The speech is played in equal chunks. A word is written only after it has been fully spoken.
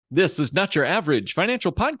This is Not Your Average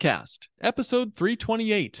Financial Podcast, episode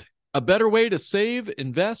 328, A Better Way to Save,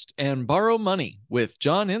 Invest, and Borrow Money with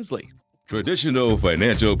John Ensley. Traditional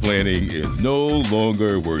financial planning is no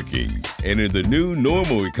longer working. And in the new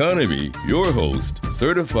normal economy, your host,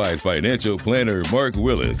 certified financial planner Mark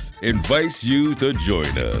Willis, invites you to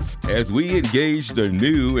join us as we engage the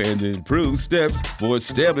new and improved steps for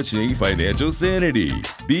establishing financial sanity.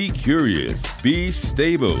 Be curious, be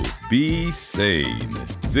stable, be sane.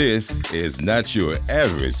 This is Not Your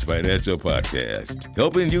Average Financial Podcast,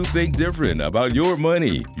 helping you think different about your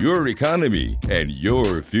money, your economy, and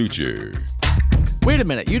your future. Wait a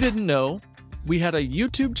minute, you didn't know we had a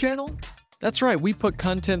YouTube channel? That's right, we put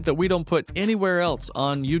content that we don't put anywhere else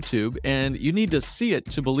on YouTube, and you need to see it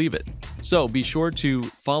to believe it. So be sure to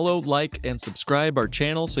follow, like, and subscribe our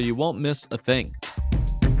channel so you won't miss a thing.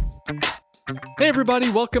 Hey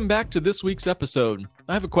everybody, welcome back to this week's episode.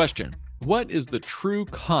 I have a question. What is the true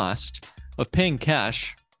cost of paying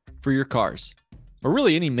cash for your cars? Or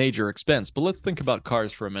really any major expense, but let's think about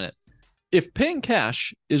cars for a minute. If paying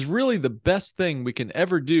cash is really the best thing we can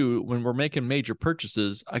ever do when we're making major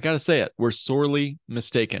purchases, I gotta say it, we're sorely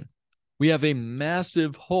mistaken. We have a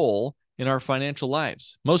massive hole in our financial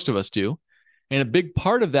lives. Most of us do. And a big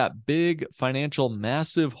part of that big financial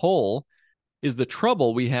massive hole is the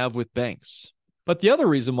trouble we have with banks. But the other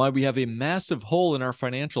reason why we have a massive hole in our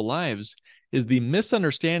financial lives is the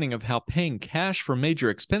misunderstanding of how paying cash for major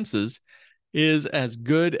expenses is as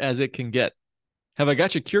good as it can get. Have I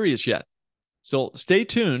got you curious yet? So stay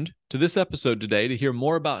tuned to this episode today to hear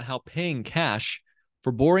more about how paying cash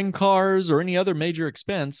for borrowing cars or any other major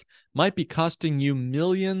expense might be costing you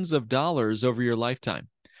millions of dollars over your lifetime.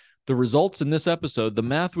 The results in this episode, the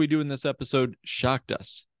math we do in this episode, shocked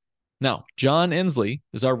us. Now, John Ensley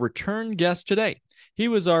is our return guest today. He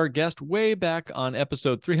was our guest way back on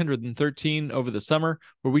episode 313 over the summer,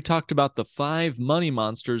 where we talked about the 5 money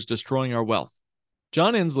monsters destroying our wealth.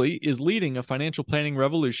 John Ensley is leading a financial planning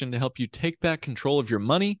revolution to help you take back control of your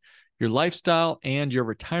money, your lifestyle, and your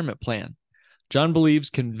retirement plan. John believes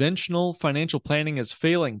conventional financial planning is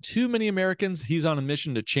failing too many Americans. He's on a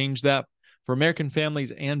mission to change that for American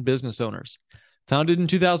families and business owners. Founded in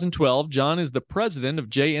 2012, John is the president of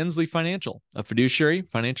J. Ensley Financial, a fiduciary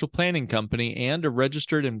financial planning company and a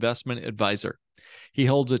registered investment advisor. He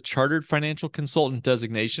holds a chartered financial consultant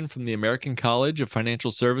designation from the American College of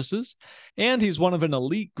Financial Services, and he's one of an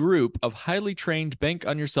elite group of highly trained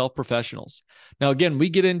bank-on-yourself professionals. Now, again, we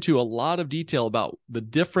get into a lot of detail about the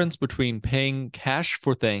difference between paying cash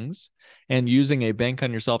for things and using a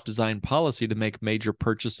bank-on-yourself design policy to make major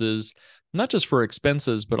purchases, not just for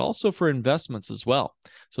expenses, but also for investments as well.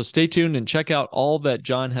 So stay tuned and check out all that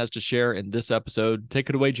John has to share in this episode. Take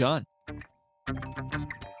it away, John.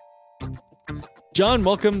 John,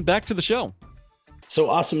 welcome back to the show. So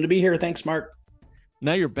awesome to be here. Thanks, Mark.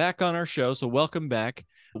 Now you're back on our show, so welcome back.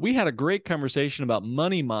 We had a great conversation about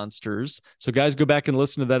money monsters. So guys, go back and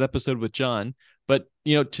listen to that episode with John. But,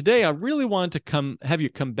 today I really wanted to have you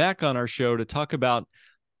come back on our show to talk about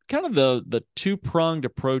kind of the two-pronged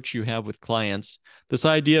approach you have with clients, this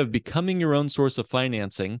idea of becoming your own source of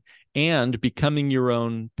financing and becoming your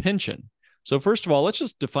own pension. So first of all, let's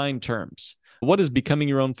just define terms. What does becoming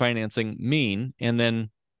your own financing mean? And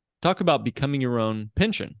then talk about becoming your own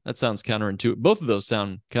pension. That sounds counterintuitive. Both of those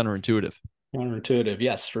sound counterintuitive. Counterintuitive,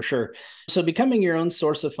 yes, for sure. So becoming your own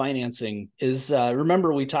source of financing is,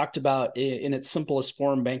 remember we talked about in its simplest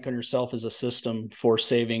form, bank on yourself as a system for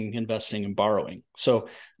saving, investing, and borrowing. So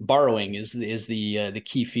borrowing is the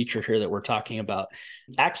key feature here that we're talking about.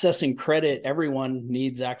 Accessing credit, everyone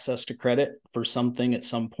needs access to credit for something at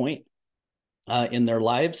some point in their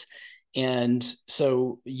lives. And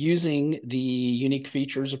so using the unique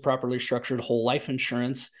features of properly structured whole life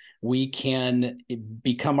insurance, we can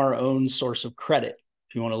become our own source of credit,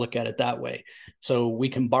 if you want to look at it that way. So we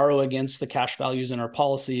can borrow against the cash values in our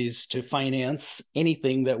policies to finance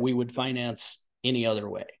anything that we would finance any other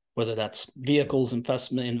way, whether that's vehicles,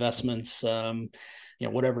 investments,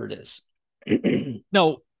 whatever it is.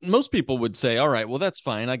 No. Most people would say, all right, well, that's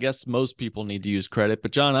fine. I guess most people need to use credit.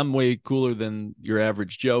 But John, I'm way cooler than your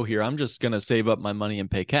average Joe here. I'm just going to save up my money and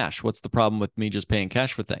pay cash. What's the problem with me just paying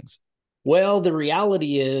cash for things? Well, the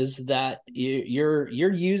reality is that you're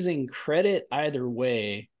using credit either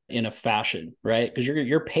way in a fashion, right? Because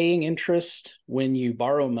you're paying interest when you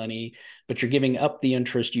borrow money, but you're giving up the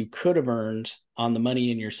interest you could have earned on the money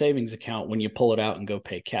in your savings account when you pull it out and go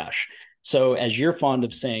pay cash. So as you're fond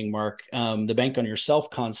of saying, Mark, the bank on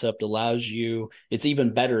yourself concept allows you, it's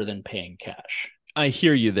even better than paying cash. I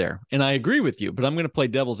hear you there, and I agree with you, but I'm going to play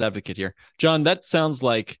devil's advocate here. John, that sounds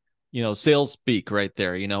like sales speak right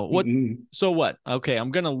there. Mm-hmm. So what? Okay,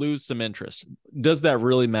 I'm going to lose some interest. Does that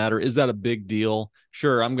really matter? Is that a big deal?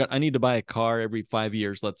 Sure, I need to buy a car every 5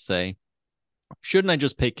 years, let's say. Shouldn't I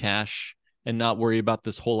just pay cash and not worry about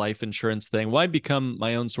this whole life insurance thing? Why become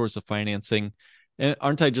my own source of financing? And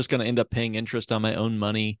aren't I just going to end up paying interest on my own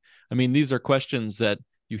money? I mean, these are questions that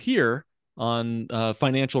you hear on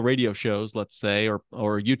financial radio shows, let's say, or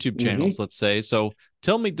YouTube channels, Mm-hmm. let's say. So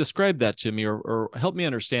describe that to me, or help me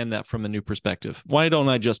understand that from a new perspective. Why don't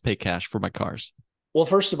I just pay cash for my cars? Well,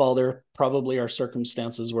 first of all, there probably are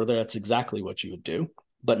circumstances where that's exactly what you would do,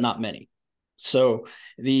 but not many. So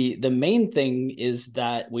the main thing is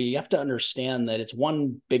that we have to understand that it's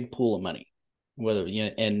one big pool of money, whether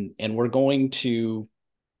and we're going to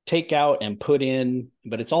take out and put in,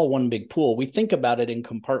 but it's all one big pool. We think about it in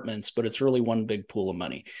compartments, but it's really one big pool of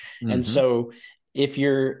money. And Mm-hmm. so if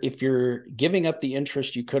you're giving up the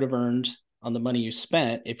interest you could have earned on the money you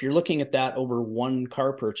spent, if you're looking at that over one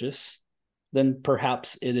car purchase, then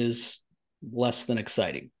perhaps it is less than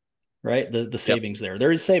exciting, right? The Yep. savings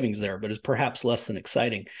there is savings there, but it's perhaps less than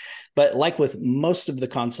exciting. But like with most of the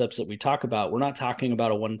concepts that we talk about, we're not talking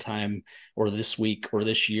about a one time or this week or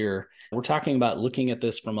this year. We're talking about looking at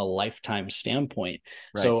this from a lifetime standpoint.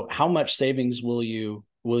 Right. So how much savings will you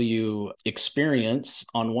experience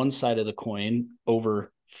on one side of the coin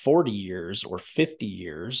over 40 years or 50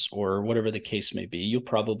 years or whatever the case may be? You'll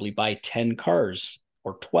probably buy 10 cars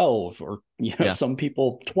or 12 or Yeah. some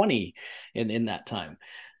people 20 in that time.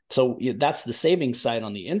 So that's the savings side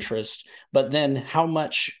on the interest. But then how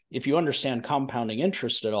much, if you understand compounding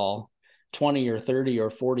interest at all, 20 or 30 or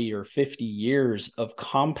 40 or 50 years of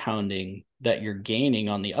compounding that you're gaining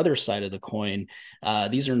on the other side of the coin,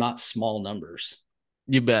 these are not small numbers.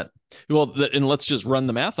 You bet. Well, and let's just run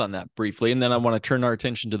the math on that briefly. And then I want to turn our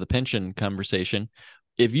attention to the pension conversation.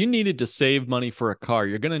 If you needed to save money for a car,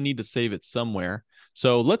 you're going to need to save it somewhere.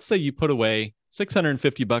 So let's say you put away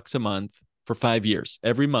 $650 a month for 5 years,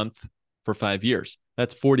 every month for 5 years.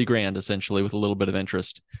 That's 40 grand essentially with a little bit of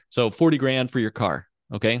interest. So 40 grand for your car.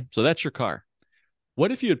 Okay. So that's your car.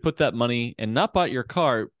 What if you had put that money and not bought your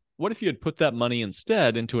car? What if you had put that money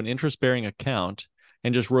instead into an interest bearing account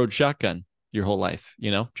and just rode shotgun your whole life?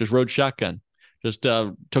 Just rode shotgun, just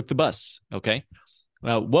took the bus. Okay.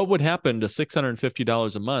 What would happen to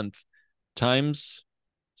 $650 a month times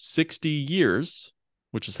 60 years,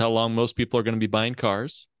 which is how long most people are going to be buying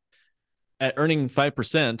cars, at earning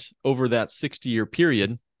 5% over that 60-year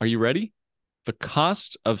period? Are you ready? The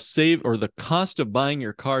cost of buying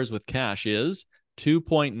your cars with cash is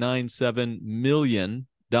 $2.97 million.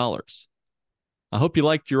 I hope you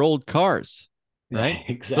liked your old cars, right?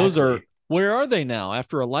 Exactly. Where are they now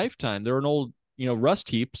after a lifetime? They're an old, rust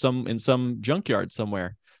heap in some junkyard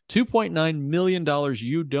somewhere. $2.9 million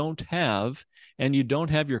you don't have, and you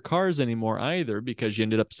don't have your cars anymore either because you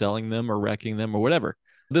ended up selling them or wrecking them or whatever.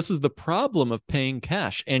 This is the problem of paying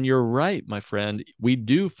cash. And you're right, my friend. We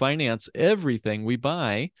do finance everything we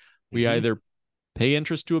buy. We either pay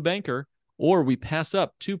interest to a banker or we pass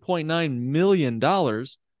up $2.9 million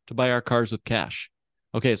to buy our cars with cash.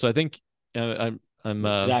 Okay, so I think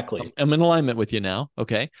Exactly. I'm in alignment with you now.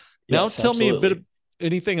 Okay, now Yes, tell me a bit of absolutely.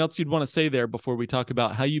 anything else you'd want to say there before we talk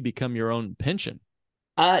about how you become your own pension.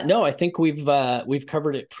 No, I think we've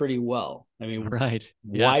covered it pretty well. I All mean, right.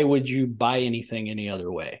 Yeah, why would you buy anything any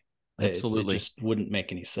other way? It absolutely. just wouldn't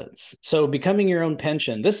make any sense. So becoming your own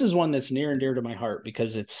pension, this is one that's near and dear to my heart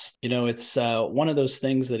because it's one of those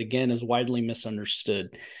things that again is widely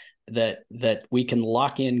misunderstood, that we can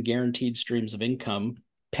lock in guaranteed streams of income,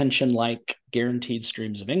 pension-like guaranteed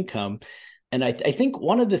streams of income. And I think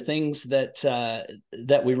one of the things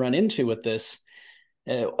that we run into with this,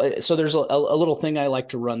 so there's a little thing I like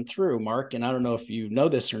to run through, Mark, and I don't know if you know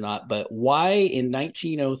this or not, but why in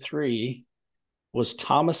 1903 was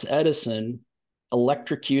Thomas Edison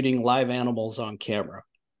electrocuting live animals on camera?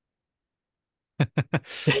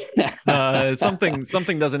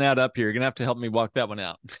 Something doesn't add up here. You're gonna have to help me walk that one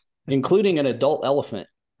out. Including an adult elephant,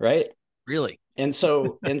 right? Really? And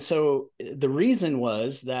so the reason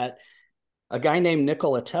was that a guy named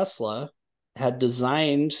Nikola Tesla had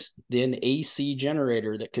designed an AC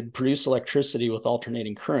generator that could produce electricity with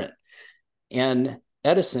alternating current. And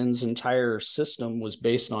Edison's entire system was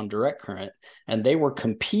based on direct current, and they were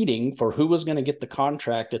competing for who was going to get the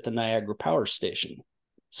contract at the Niagara Power Station.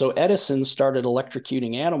 So Edison started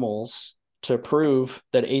electrocuting animals to prove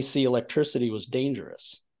that AC electricity was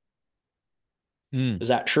dangerous. Is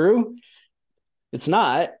that true? It's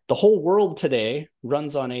not. The whole world today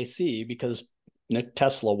runs on AC because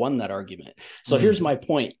Tesla won that argument. So here's my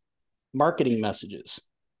point: marketing messages,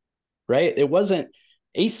 right? It wasn't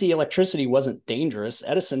AC electricity wasn't dangerous.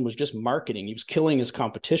 Edison was just marketing. He was killing his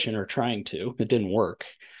competition, or trying to. It didn't work.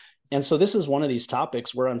 And so this is one of these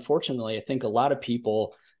topics where, unfortunately, I think a lot of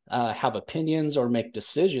people have opinions or make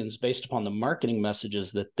decisions based upon the marketing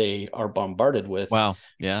messages that they are bombarded with. Wow.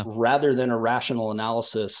 Yeah. Rather than a rational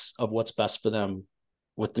analysis of what's best for them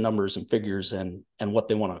with the numbers and figures and what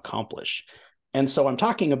they want to accomplish. And so I'm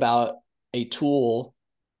talking about a tool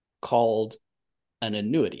called an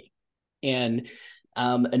annuity. And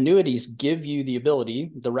annuities give you the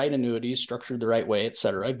ability, the right annuities structured the right way, et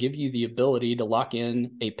cetera, give you the ability to lock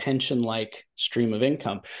in a pension-like stream of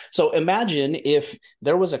income. So imagine if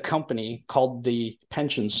there was a company called the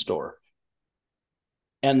Pension Store.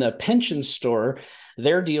 And the pension store,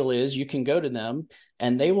 their deal is you can go to them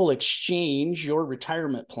and they will exchange your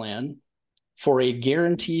retirement plan for a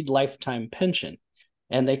guaranteed lifetime pension.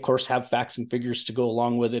 And they, of course, have facts and figures to go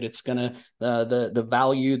along with it. It's going to, the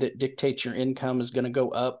value that dictates your income is going to go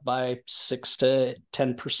up by 6 to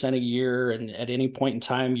 10% a year. And at any point in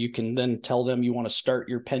time, you can then tell them you want to start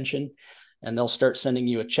your pension, and they'll start sending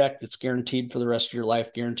you a check that's guaranteed for the rest of your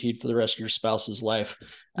life, guaranteed for the rest of your spouse's life.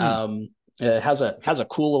 It has a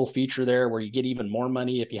cool little feature there where you get even more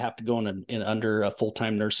money if you have to go in under a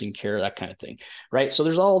full-time nursing care, that kind of thing, right? So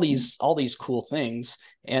there's all these cool things,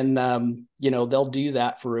 and they'll do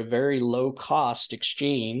that for a very low cost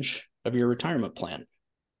exchange of your retirement plan.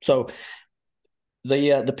 So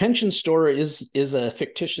the pension store is a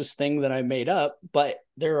fictitious thing that I made up, but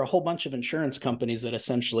there are a whole bunch of insurance companies that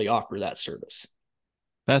essentially offer that service.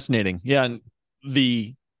 Fascinating. Yeah, and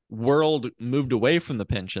the world moved away from the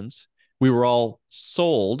pensions. We were all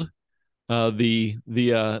sold the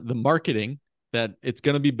marketing that it's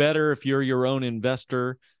going to be better if you're your own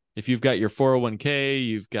investor. If you've got your 401k,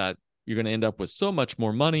 you're going to end up with so much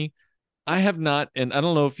more money. I have not, and I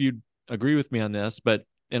don't know if you'd agree with me on this, but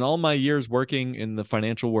in all my years working in the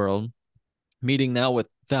financial world, meeting now with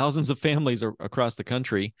thousands of families across the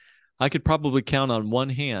country, I could probably count on one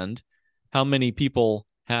hand how many people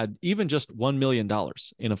had even just $1 million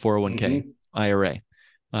in a 401k IRA.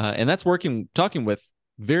 And that's talking with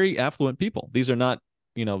very affluent people. These are not,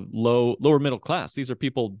 lower middle class. These are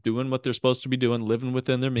people doing what they're supposed to be doing, living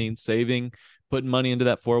within their means, saving, putting money into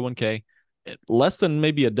that 401k. Less than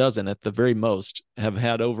maybe a dozen at the very most have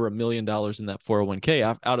had over $1 million in that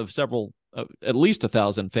 401k out of several, at least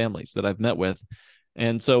 1,000 families that I've met with.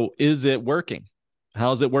 And so is it working?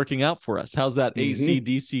 How's it working out for us? How's that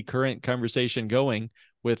AC/DC current conversation going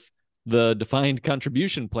with the defined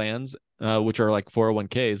contribution plans, which are like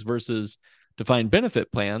 401ks, versus defined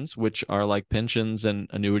benefit plans, which are like pensions and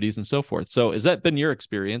annuities and so forth? So has that been your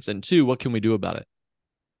experience? And two, what can we do about it?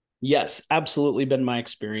 Yes, absolutely been my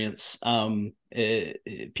experience.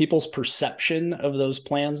 People's perception of those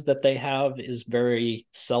plans that they have is very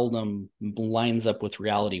seldom lines up with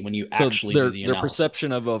reality when you actually do the analysis. Their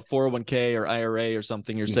perception of a 401k or IRA or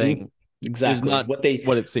something you're saying exactly is not what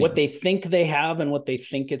it seems. What they think they have and what they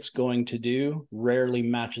think it's going to do rarely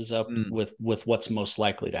matches up with what's most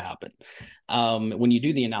likely to happen. When you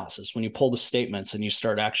do the analysis, when you pull the statements and you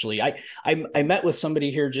start actually, I met with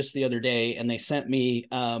somebody here just the other day, and they sent me,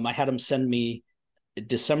 I had them send me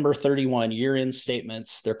December 31 year-end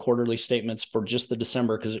statements, their quarterly statements for just the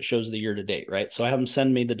December, because it shows the year to date, right? So I have them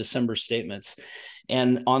send me the December statements,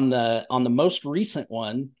 and on the most recent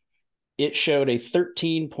one, it showed a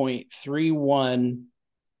 13.31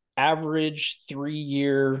 average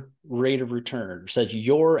 3-year rate of return. It says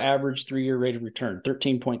your average 3-year rate of return,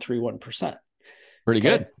 13.31%. Pretty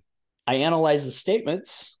good. I analyzed the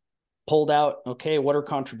statements, pulled out, what are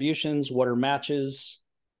contributions, what are matches,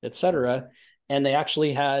 et cetera. And they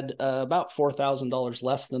actually had about $4,000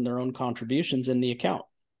 less than their own contributions in the account.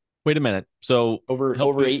 Wait a minute. So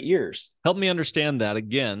over 8 years. Help me understand that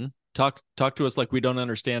again. Talk to us like we don't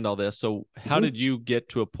understand all this. So how did you get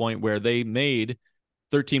to a point where they made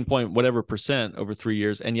 13 point whatever percent over 3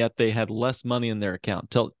 years, and yet they had less money in their account?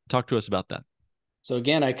 Talk to us about that. So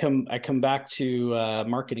again, I come back to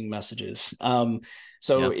marketing messages.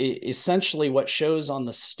 Essentially what shows on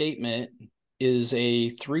the statement is a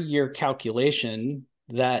 3-year calculation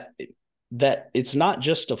that it's not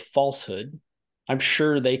just a falsehood. I'm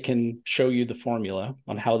sure they can show you the formula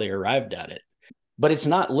on how they arrived at it, but it's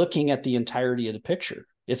not looking at the entirety of the picture.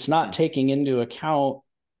 It's not taking into account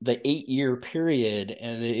the 8-year period.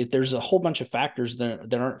 And there's a whole bunch of factors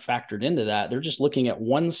that aren't factored into that. They're just looking at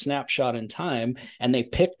one snapshot in time, and they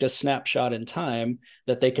picked a snapshot in time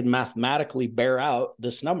that they could mathematically bear out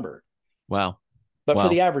this number. Wow. But for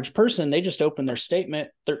the average person, they just open their statement,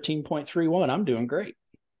 13.31. I'm doing great.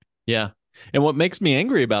 Yeah. And what makes me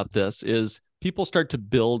angry about this is people start to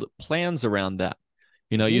build plans around that.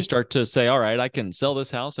 You start to say, all right, I can sell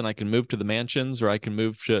this house and I can move to the mansions, or I can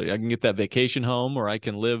I can get that vacation home, or I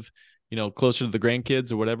can live, closer to the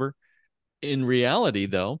grandkids or whatever. In reality,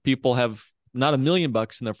 though, people have not $1 million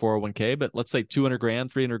in their 401k, but let's say 200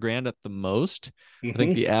 grand, 300 grand at the most. I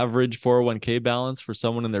think the average 401k balance for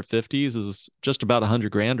someone in their 50s is just about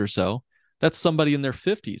 100 grand or so. That's somebody in their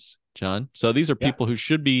 50s, John. So these are people who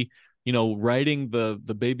should be, riding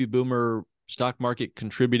the baby boomer stock market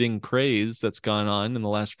contributing craze that's gone on in the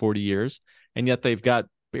last 40 years. And yet they've got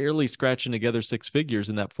barely scratching together six figures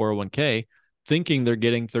in that 401k, thinking they're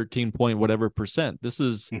getting 13 point whatever percent. This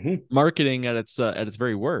is marketing at its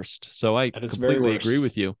very worst. So I completely agree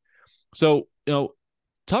with you. So,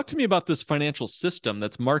 talk to me about this financial system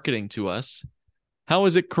that's marketing to us. How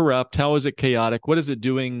is it corrupt? How is it chaotic? What is it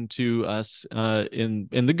doing to us in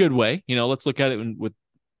the good way? Let's look at it with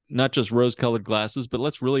not just rose-colored glasses, but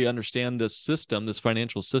let's really understand this system, this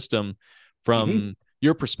financial system, from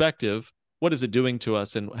your perspective. What is it doing to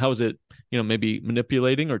us, and how is it, maybe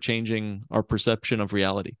manipulating or changing our perception of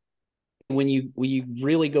reality? When you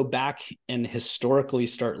really go back and historically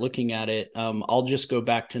start looking at it, I'll just go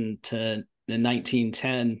back to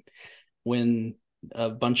 1910, when a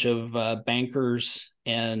bunch of bankers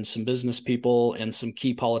and some business people and some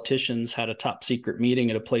key politicians had a top secret meeting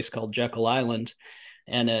at a place called Jekyll Island,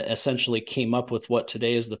 and essentially came up with what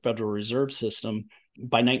today is the Federal Reserve System.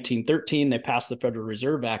 By 1913, they passed the Federal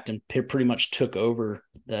Reserve Act and pretty much took over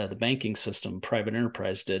the banking system. Private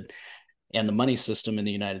enterprise did, and the money system in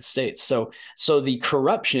the United States. So the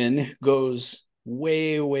corruption goes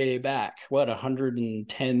way, way back.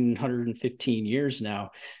 110, 115 years now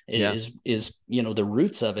is the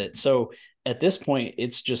roots of it. So at this point,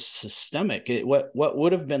 it's just systemic. What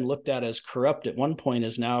would have been looked at as corrupt at one point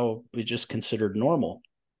is now just considered normal.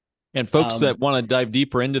 And folks that want to dive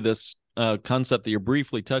deeper into this concept that you're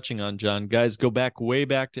briefly touching on, John, guys, go way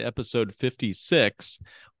back to episode 56,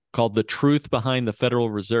 called The Truth Behind the Federal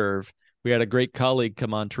Reserve. We had a great colleague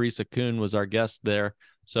come on. Teresa Kuhn was our guest there.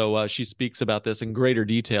 So she speaks about this in greater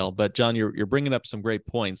detail. But John, you're bringing up some great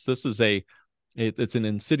points. This is it's an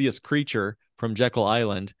insidious creature from Jekyll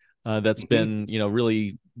Island that's been,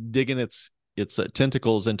 really digging its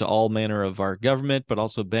tentacles into all manner of our government, but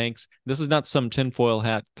also banks. This is not some tinfoil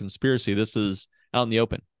hat conspiracy. This is out in the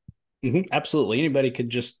open. Absolutely. Anybody could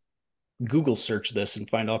just Google search this and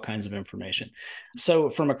find all kinds of information. So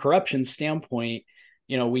from a corruption standpoint,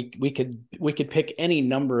 we could pick any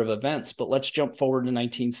number of events, but let's jump forward to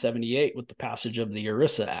 1978 with the passage of the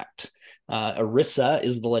ERISA Act. ERISA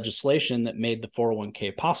is the legislation that made the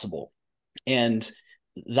 401k possible. And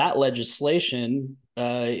that legislation,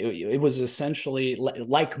 it was essentially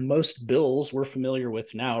like most bills we're familiar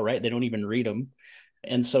with now, right? They don't even read them.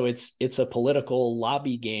 And so it's a political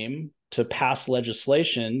lobby game to pass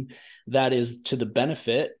legislation that is to the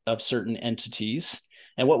benefit of certain entities.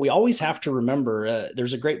 And what we always have to remember,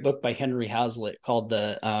 there's a great book by Henry Hazlitt called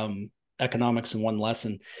The Economics in One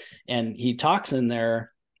Lesson. And he talks in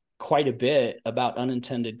there quite a bit about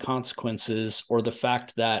unintended consequences, or the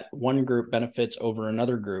fact that one group benefits over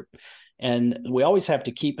another group. And we always have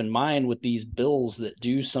to keep in mind with these bills that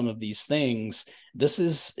do some of these things,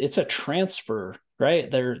 it's a transfer,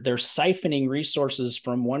 right? They're siphoning resources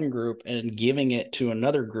from one group and giving it to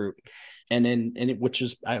another group. Which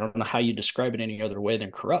is, I don't know how you describe it any other way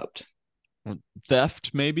than corrupt.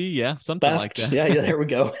 Theft, maybe. Yeah. Something like that. Yeah. There we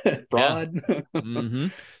go. Fraud.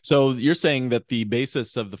 So you're saying that the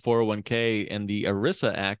basis of the 401k and the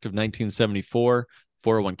ERISA Act of 1974,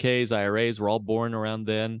 401ks, IRAs were all born around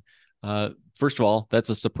then. First of all, that's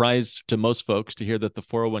a surprise to most folks to hear that the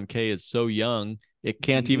 401k is so young, it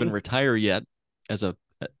can't even retire yet as a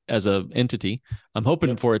entity. I'm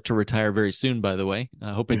hoping for it to retire very soon, by the way.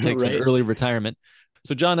 I hope it takes an early retirement.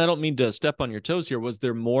 So, John, I don't mean to step on your toes here. Was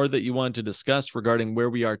there more that you wanted to discuss regarding where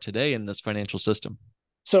we are today in this financial system?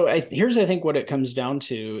 So here's, I think, what it comes down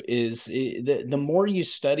to is the more you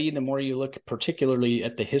study, the more you look particularly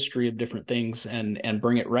at the history of different things and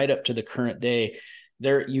bring it right up to the current day.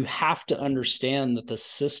 There, you have to understand that the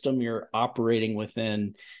system you're operating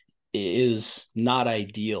within is not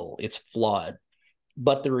ideal. It's flawed.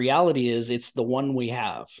 But the reality is it's the one we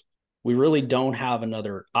have. We really don't have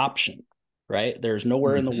another option, right? There's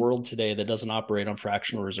nowhere in the world today that doesn't operate on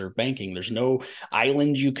fractional reserve banking. There's no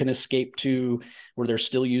island you can escape to where they're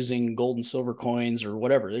still using gold and silver coins or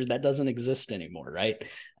whatever. That doesn't exist anymore, right?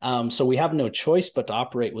 So we have no choice but to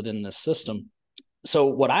operate within this system. So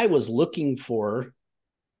what I was looking for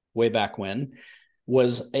way back when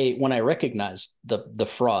was when I recognized the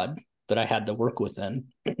fraud that I had to work within.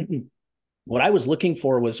 What I was looking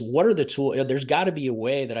for was, what are the tools? There's got to be a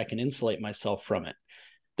way that I can insulate myself from it.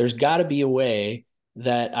 There's got to be a way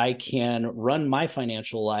that I can run my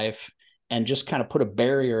financial life and just kind of put a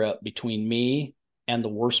barrier up between me and the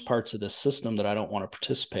worst parts of this system that I don't want to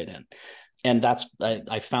participate in. And that's,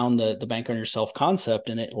 I found the bank on yourself concept,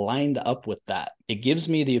 and it lined up with that. It gives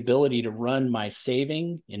me the ability to run my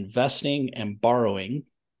saving, investing, and borrowing,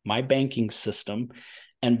 my banking system,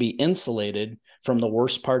 and be insulated from the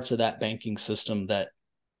worst parts of that banking system that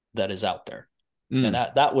is out there. And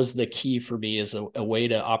that was the key for me, as a way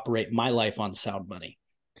to operate my life on sound money.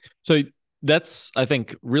 So that's, I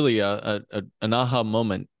think, really an aha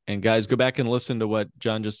moment. And guys, go back and listen to what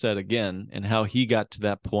John just said again and how he got to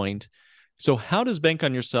that point. So how does Bank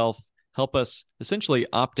on Yourself help us essentially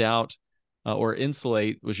opt out or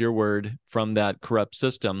insulate, was your word, from that corrupt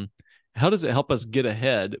system? How does it help us get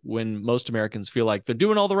ahead when most Americans feel like they're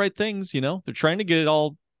doing all the right things? You know, they're trying to get it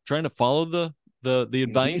all, trying to follow the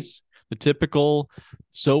advice, the typical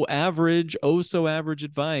so average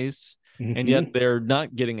advice, and yet they're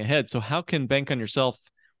not getting ahead. So how can Bank on Yourself,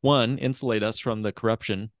 one, insulate us from the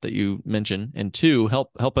corruption that you mentioned, and two,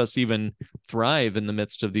 help us even thrive in the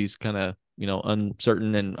midst of these kind of,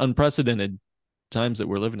 uncertain and unprecedented times that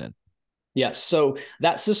we're living in? Yes. So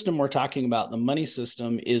that system we're talking about, the money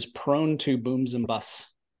system, is prone to booms and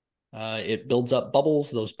busts. It builds up bubbles,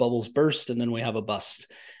 those bubbles burst, and then we have a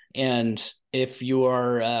bust. And if you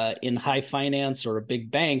are in high finance or a big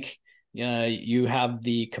bank, you have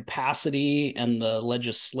the capacity and the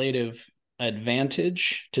legislative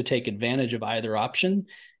advantage to take advantage of either option.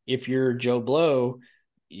 If you're Joe Blow,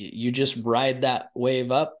 you just ride that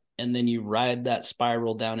wave up, and then you ride that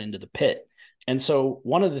spiral down into the pit. And so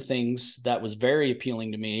one of the things that was very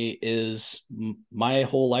appealing to me is my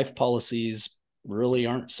whole life policies really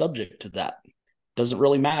aren't subject to that. Doesn't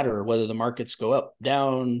really matter whether the markets go up,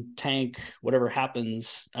 down, tank, whatever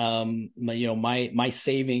happens. My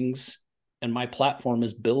savings and my platform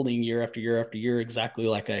is building year after year after year, exactly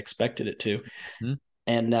like I expected it to.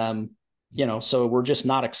 And so we're just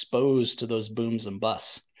not exposed to those booms and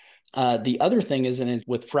busts. The other thing is,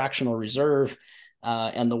 with fractional reserve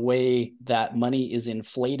and the way that money is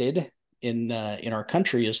inflated in our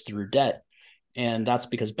country is through debt. And that's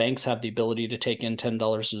because banks have the ability to take in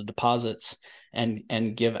 $10 of deposits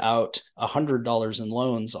and give out $100 in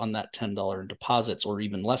loans on that $10 in deposits, or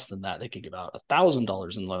even less than that. They could give out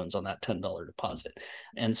 $1,000 in loans on that $10 deposit.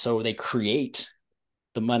 And so they create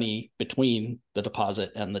the money between the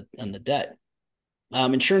deposit and the debt.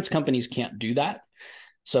 Insurance companies can't do that.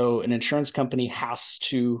 So an insurance company has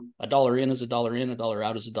to, a dollar in is a dollar in, a dollar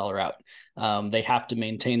out is a dollar out. They have to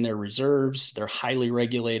maintain their reserves. They're highly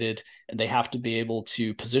regulated, and they have to be able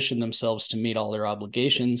to position themselves to meet all their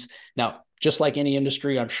obligations. Now, just like any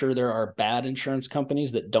industry, I'm sure there are bad insurance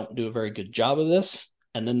companies that don't do a very good job of this.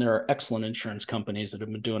 And then there are excellent insurance companies that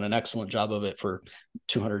have been doing an excellent job of it for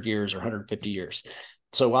 200 years or 150 years.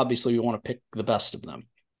 So obviously we want to pick the best of them.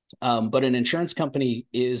 But an insurance company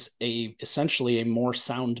is essentially a more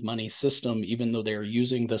sound money system, even though they're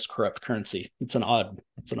using this corrupt currency. It's an odd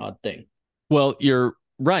thing. Well, you're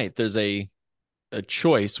right. There's a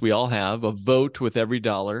choice we all have, a vote with every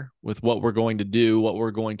dollar, with what we're going to do, what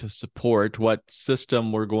we're going to support, what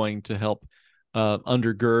system we're going to help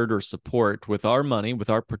undergird or support with our money, with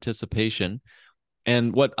our participation.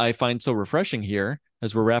 And what I find so refreshing here,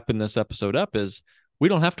 as we're wrapping this episode up, is we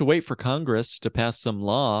don't have to wait for Congress to pass some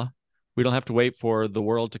law. We don't have to wait for the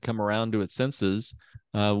world to come around to its senses.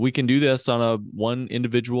 We can do this on a one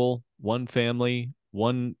individual, one family,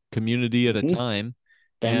 one community at a time.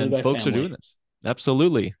 Family and folks family. are doing this.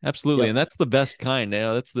 Absolutely. Absolutely. Yep. And that's the best kind.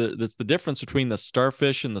 That's the difference between the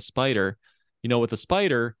starfish and the spider. With the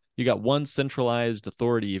spider, you got one centralized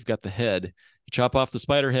authority. You've got the head. You chop off the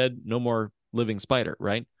spider head, no more living spider,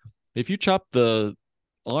 right? If you chop the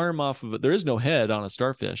arm off of it, there is no head on a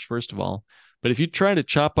starfish, first of all. But if you try to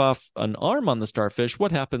chop off an arm on the starfish,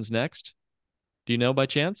 what happens next? Do you know by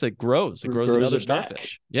chance? It grows. It grows another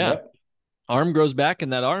starfish. Yeah. Yep. Arm grows back,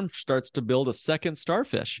 and that arm starts to build a second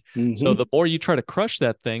starfish. So the more you try to crush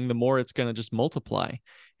that thing, the more it's going to just multiply.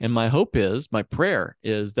 And my prayer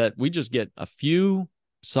is that we just get a few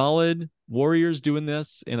solid warriors doing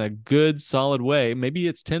this in a good, solid way. Maybe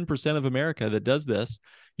it's 10% of America that does this,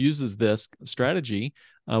 uses this strategy.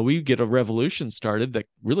 We get a revolution started that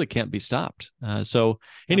really can't be stopped. So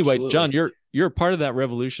anyway, Absolutely. John, you're a part of that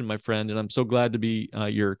revolution, my friend, and I'm so glad to be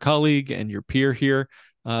your colleague and your peer here.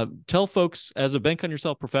 Tell folks, as a Bank on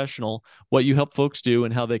Yourself professional, what you help folks do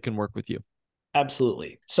and how they can work with you.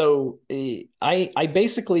 Absolutely. So I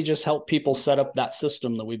basically just help people set up that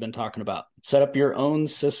system that we've been talking about. Set up your own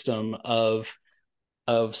system of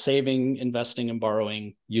of saving, investing, and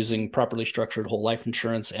borrowing using properly structured whole life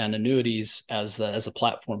insurance and annuities as a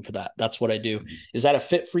platform for that. That's what I do. Is that a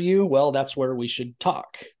fit for you? Well, that's where we should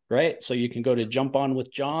talk, right? So you can go to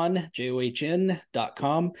jumponwithjohn,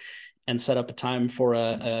 JOHN.com, and set up a time for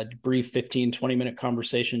a brief 15-20-minute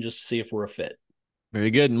conversation just to see if we're a fit.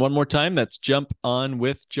 Very good. And one more time, that's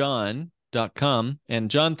jumponwithjohn.com.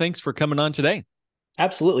 And John, thanks for coming on today.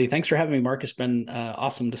 Absolutely. Thanks for having me, Mark. It's been an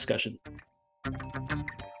awesome discussion.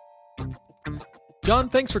 John,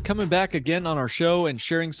 thanks for coming back again on our show and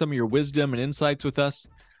sharing some of your wisdom and insights with us.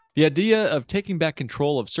 The idea of taking back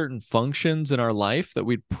control of certain functions in our life that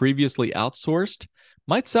we'd previously outsourced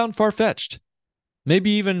might sound far-fetched,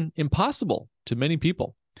 maybe even impossible to many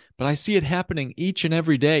people. But I see it happening each and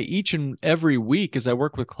every day, each and every week as I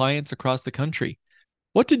work with clients across the country.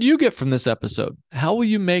 What did you get from this episode? How will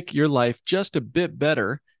you make your life just a bit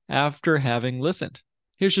better after having listened?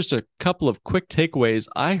 Here's just a couple of quick takeaways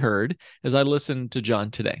I heard as I listened to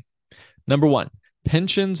John today. Number one,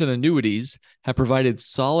 pensions and annuities have provided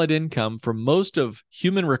solid income for most of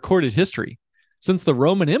human recorded history, since the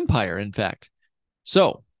Roman Empire, in fact.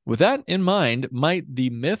 So, with that in mind, might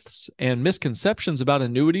the myths and misconceptions about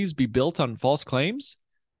annuities be built on false claims?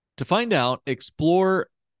 To find out, explore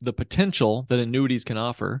the potential that annuities can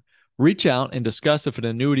offer, reach out and discuss if an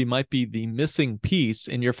annuity might be the missing piece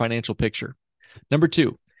in your financial picture. Number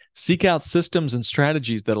two, seek out systems and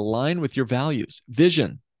strategies that align with your values,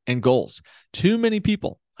 vision, and goals. Too many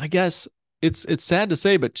people, I guess it's sad to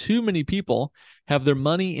say, but too many people have their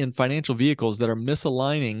money in financial vehicles that are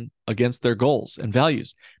misaligning against their goals and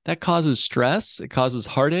values. That causes stress, it causes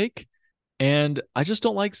heartache, and I just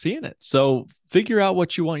don't like seeing it. So figure out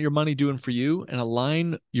what you want your money doing for you and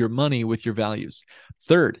align your money with your values.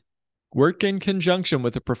 Third, work in conjunction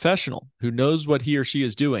with a professional who knows what he or she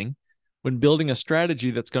is doing when building a strategy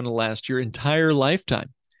that's going to last your entire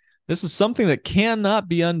lifetime. This is something that cannot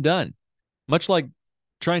be undone. Much like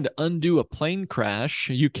trying to undo a plane crash,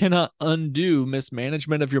 you cannot undo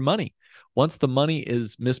mismanagement of your money. Once the money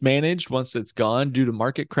is mismanaged, once it's gone due to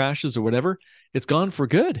market crashes or whatever, it's gone for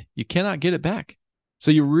good. You cannot get it back.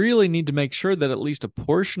 So you really need to make sure that at least a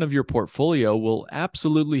portion of your portfolio will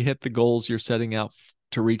absolutely hit the goals you're setting out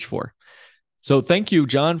to reach for. So thank you,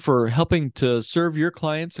 John, for helping to serve your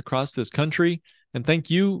clients across this country. And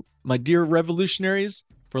thank you, my dear revolutionaries,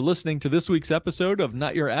 for listening to this week's episode of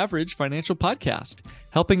Not Your Average Financial Podcast,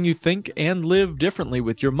 helping you think and live differently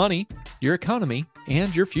with your money, your economy,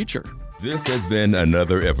 and your future. This has been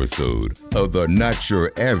another episode of the Not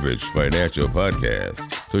Your Average Financial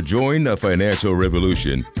Podcast. To join a financial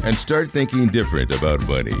revolution and start thinking different about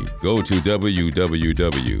money, go to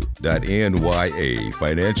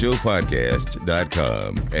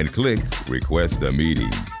www.nyafinancialpodcast.com and click Request a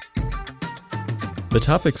Meeting. The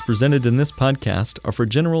topics presented in this podcast are for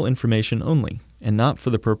general information only, and not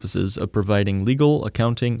for the purposes of providing legal,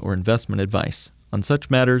 accounting, or investment advice. On such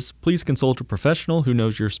matters, please consult a professional who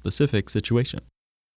knows your specific situation.